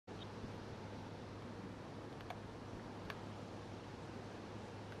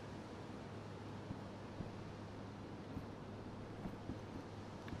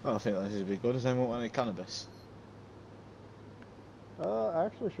I think this would be good. Does anyone want any cannabis?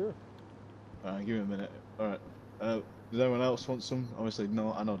 Actually, sure. Alright, give me a minute. Alright. Does anyone else want some? Obviously,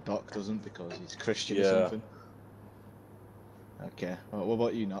 no. I know Doc doesn't because he's Christian or something. Okay. Well, what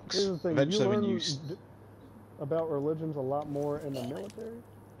about you, Knox? Here's the thing. Eventually, you when learn you about religions a lot more in the military.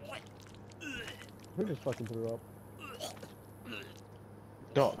 Who just fucking threw up?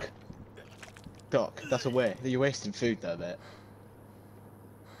 Doc, that's a way. You're wasting food there, mate.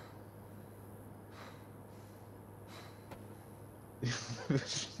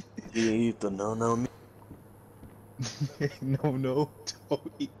 You eat the no meat. No,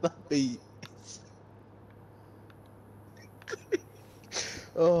 don't eat that meat.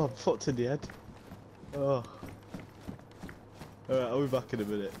 Oh, I'm fucked in the head. Oh. Alright, I'll be back in a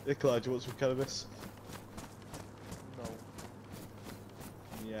minute. Nikolai, do you want some cannabis? No.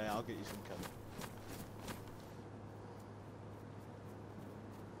 Yeah, I'll get you some cannabis.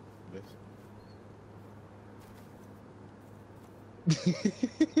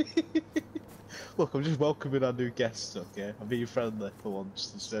 Look, I'm just welcoming our new guests, okay? I'm being friendly for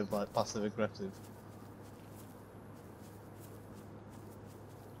once instead of like passive aggressive.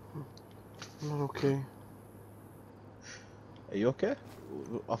 I'm not okay. Are you okay?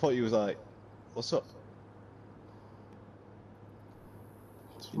 I thought you was like, what's up?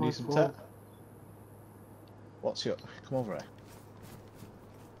 It's You my need some fault. tech? What's your... Come over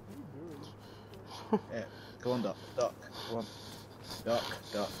here. Yeah, go on, Doc. Doc, go on.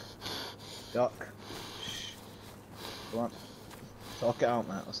 Doc. Shh. Come on. Talk it out,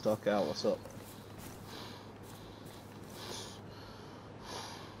 mate. Let's talk it out. What's up?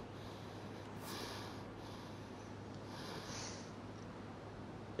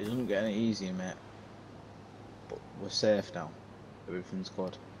 It doesn't get any easier, mate. But we're safe now. Everything's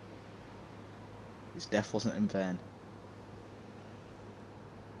good. His death wasn't in vain.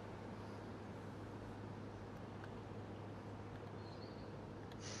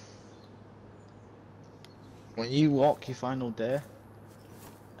 When you walk your final day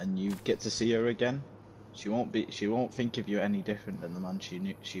and you get to see her again, she won't think of you any different than the man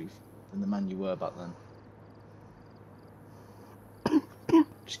than the man you were back then.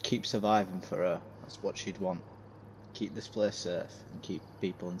 Just keep surviving for her. That's what she'd want. Keep this place safe and keep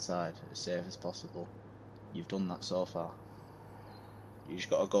people inside as safe as possible. You've done that so far. You just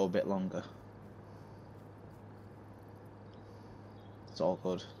gotta go a bit longer. It's all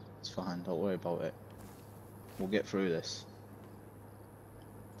good. It's fine. Don't worry about it. We'll get through this.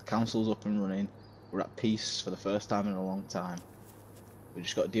 The council's up and running. We're at peace for the first time in a long time. We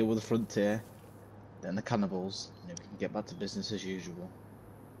just got to deal with the frontier, then the cannibals, and then we can get back to business as usual.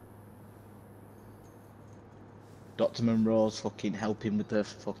 Dr. Monroe's fucking helping with the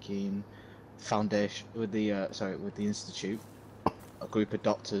fucking foundation, with the with the institute. A group of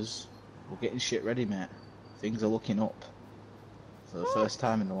doctors. We're getting shit ready, mate. Things are looking up for the first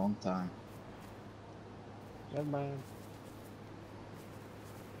time in a long time. Never mind.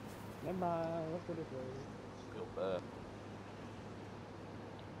 Let's go this way. Feel bad.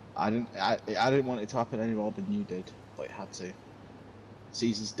 I didn't want it to happen any more than you did, but it had to.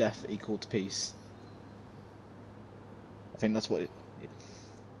 Caesar's death equaled peace. I think that's what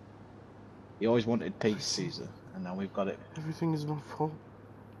he always wanted peace, Caesar, and now we've got it. Everything is my fault.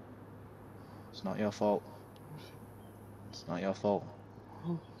 It's not your fault. It's not your fault.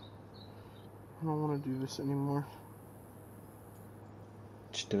 I don't want to do this anymore.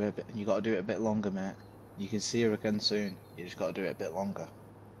 Just do it a bit. You got to do it a bit longer, mate. You can see her again soon. You just got to do it a bit longer.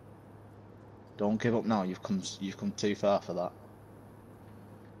 Don't give up now. You've come too far for that.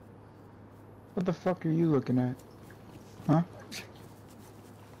 What the fuck are you looking at? Huh?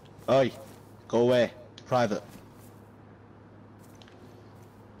 Oi! Go away. Private.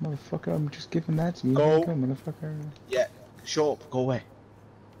 Motherfucker, I'm just giving that to you. Go. Okay, motherfucker. Yeah. Shut up. Go away.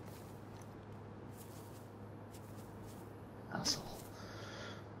 Asshole.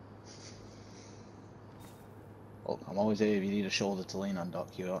 Look, I'm always here if you need a shoulder to lean on, Doc.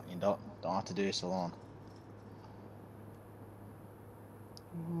 You don't have to do this alone.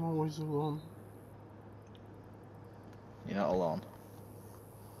 I'm always alone. You're not alone.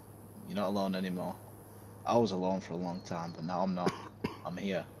 You're not alone anymore. I was alone for a long time, but now I'm not. I'm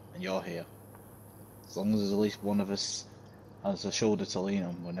here, and you're here. As long as there's at least one of us has a shoulder to lean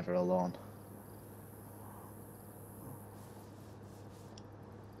on, we're never alone.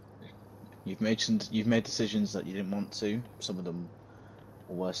 You've made decisions that you didn't want to. Some of them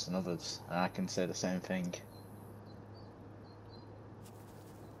were worse than others, and I can say the same thing.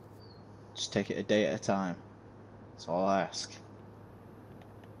 Just take it a day at a time. That's all I ask.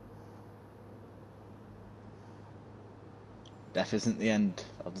 Death isn't the end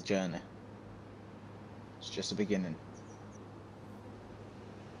of the journey. It's just the beginning.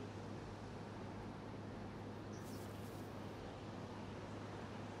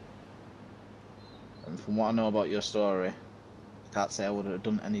 And from what I know about your story, I can't say I would have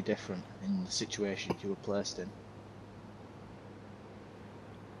done any different in the situation you were placed in.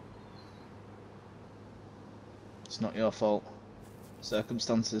 It's not your fault.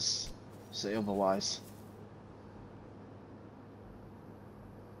 Circumstances say otherwise.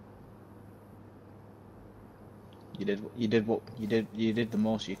 You did the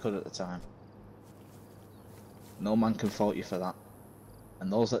most you could at the time. No man can fault you for that.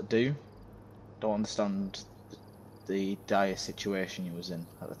 And those that do don't understand the dire situation you was in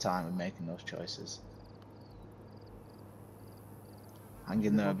at the time of making those choices. Hang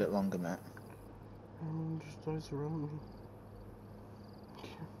in there a bit longer, mate. Everyone just dies around me.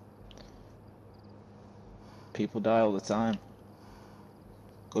 People die all the time.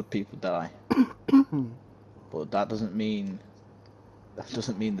 Good people die. But that doesn't mean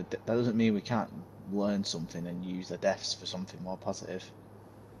we can't learn something and use the deaths for something more positive.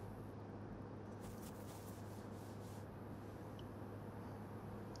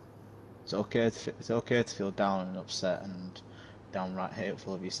 It's okay to feel down and upset and downright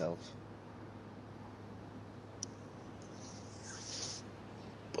hateful of yourself.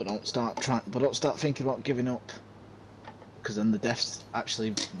 But don't start thinking about giving up, because then the deaths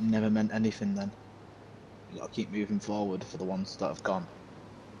actually never meant anything then. You gotta keep moving forward for the ones that have gone,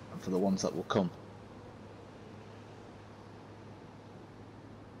 and for the ones that will come.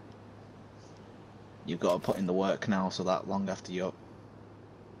 You've got to put in the work now, so that long after you're up,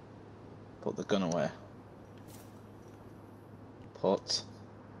 put the gun away. Put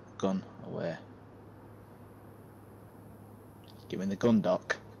the gun away. Give me the gun,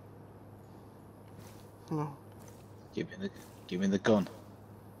 Doc. No. Give me the gun.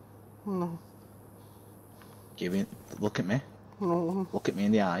 No. Look at me. No. Look at me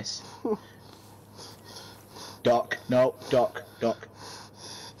in the eyes. Doc, no, Doc.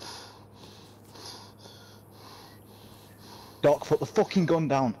 Doc, put the fucking gun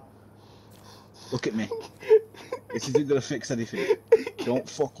down. Look at me. This isn't gonna fix anything. Don't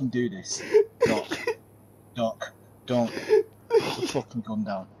fucking do this. Doc, don't. Put the fucking gun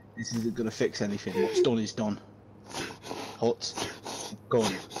down. This isn't gonna fix anything. What's done is done. Put the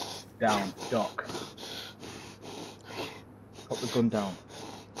gun down, Doc. Put the gun down.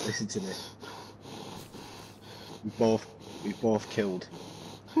 Listen to me. We both killed.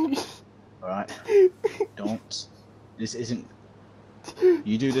 Alright? Don't. This isn't.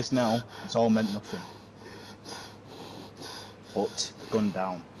 You do this now, it's all meant nothing. Put the gun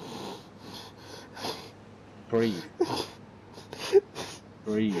down. Breathe.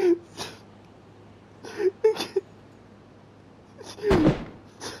 Breathe.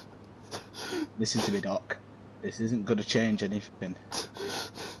 Listen to me, Doc. This isn't gonna change anything.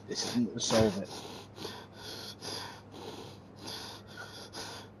 This isn't gonna solve it.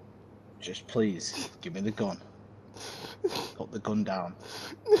 Just please, give me the gun. Put the gun down.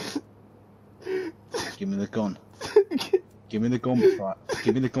 Give me the gun. Give me the gun before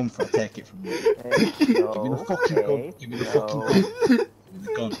I take it from you. No, Give me the fucking gun. Give me the fucking gun. Give me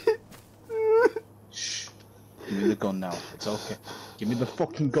the gun. Shh. Give me the gun now. It's okay. Give me the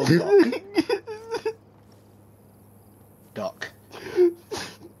fucking gun, Doc. Doc.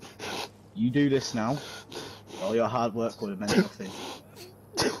 You do this now. All your hard work would have meant nothing.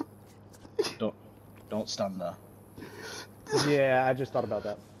 Don't stand there. Yeah, I just thought about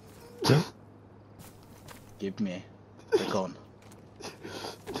that. Give me the gun.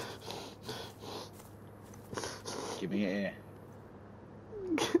 Give me it here.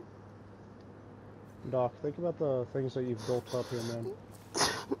 Doc, think about the things that you've built up here, man.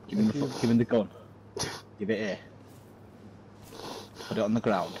 Give me the gun. Give it here. Put it on the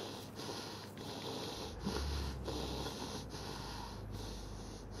ground.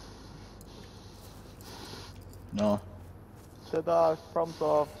 No. The dog, problems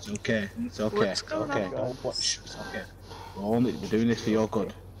off. It's okay. It's okay. It's okay. Shh, it's okay. We're doing this for your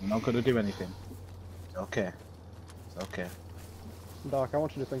good. We're not gonna do anything. It's okay. It's okay. Doc, I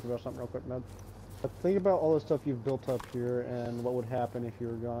want you to think about something real quick, man. Think about all the stuff you've built up here and what would happen if you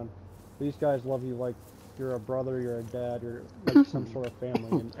were gone. These guys love you like you're a brother, you're a dad, you're like some sort of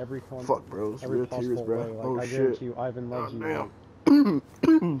family in every Fuck, bro. It's every real possible tears, bro. way. Like, Oh, I shit. guarantee you, Ivan loves you.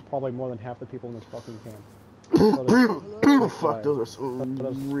 Damn. Probably more than half the people in this fucking camp. Oh, fuck, those are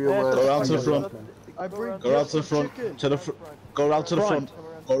some real Go ass. around to the front. I bring Go around to the front. Go around to the front.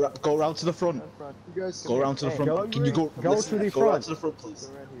 Go round to the front. You guys Go round to the front. Go- Can you go? go listen, to the go round front. to the front, please.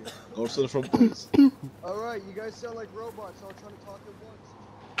 Go right here. Go to the front, please. Alright, you guys sound like robots all trying to talk at once.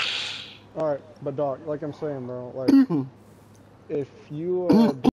 Alright, but Doc, like I'm saying, bro, like, if you,